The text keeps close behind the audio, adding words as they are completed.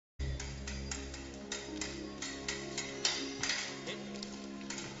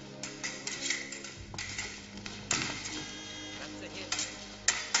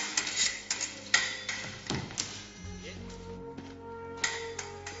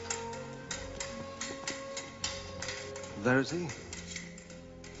Verity?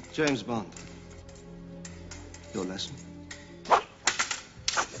 James Bond. Your lesson?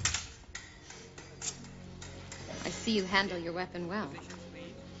 I see you handle your weapon well.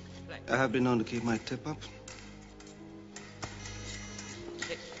 I have been known to keep my tip up.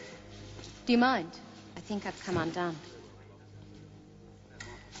 Do you mind? I think I've come undone.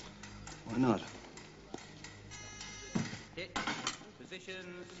 Why not? Hit.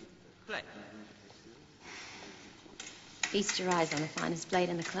 Positions. Play. Feast your eyes on the finest blade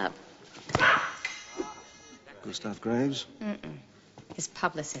in the club. Gustav Graves? Mm-mm. His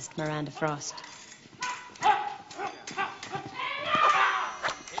publicist, Miranda Frost.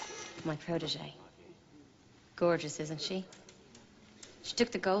 My protege. Gorgeous, isn't she? She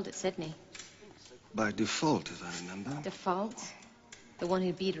took the gold at Sydney. By default, if I remember. Default? The one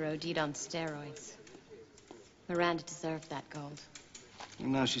who beat her OD'd on steroids. Miranda deserved that gold.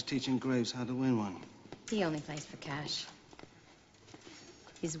 And now she's teaching Graves how to win one. He only plays for cash.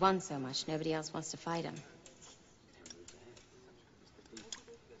 He's won so much, nobody else wants to fight him.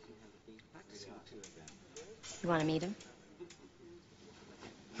 You want to meet him?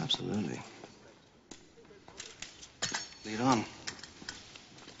 Absolutely. Lead on.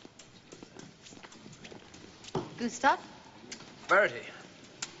 Gustav? Verity.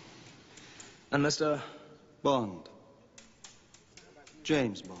 And Mr. Bond.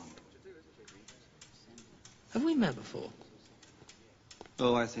 James Bond. Have we met before?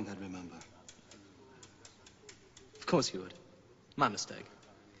 Oh, I think I'd remember. Of course you would. My mistake.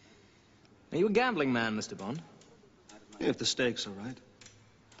 Are you a gambling man, Mr. Bond? If the stakes are right.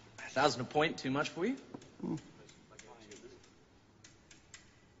 1,000 a point too much for you?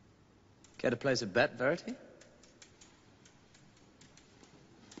 Care to place a bet, Verity?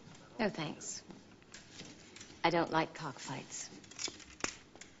 No, thanks. I don't like cockfights.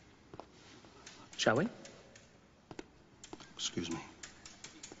 Shall we? Excuse me.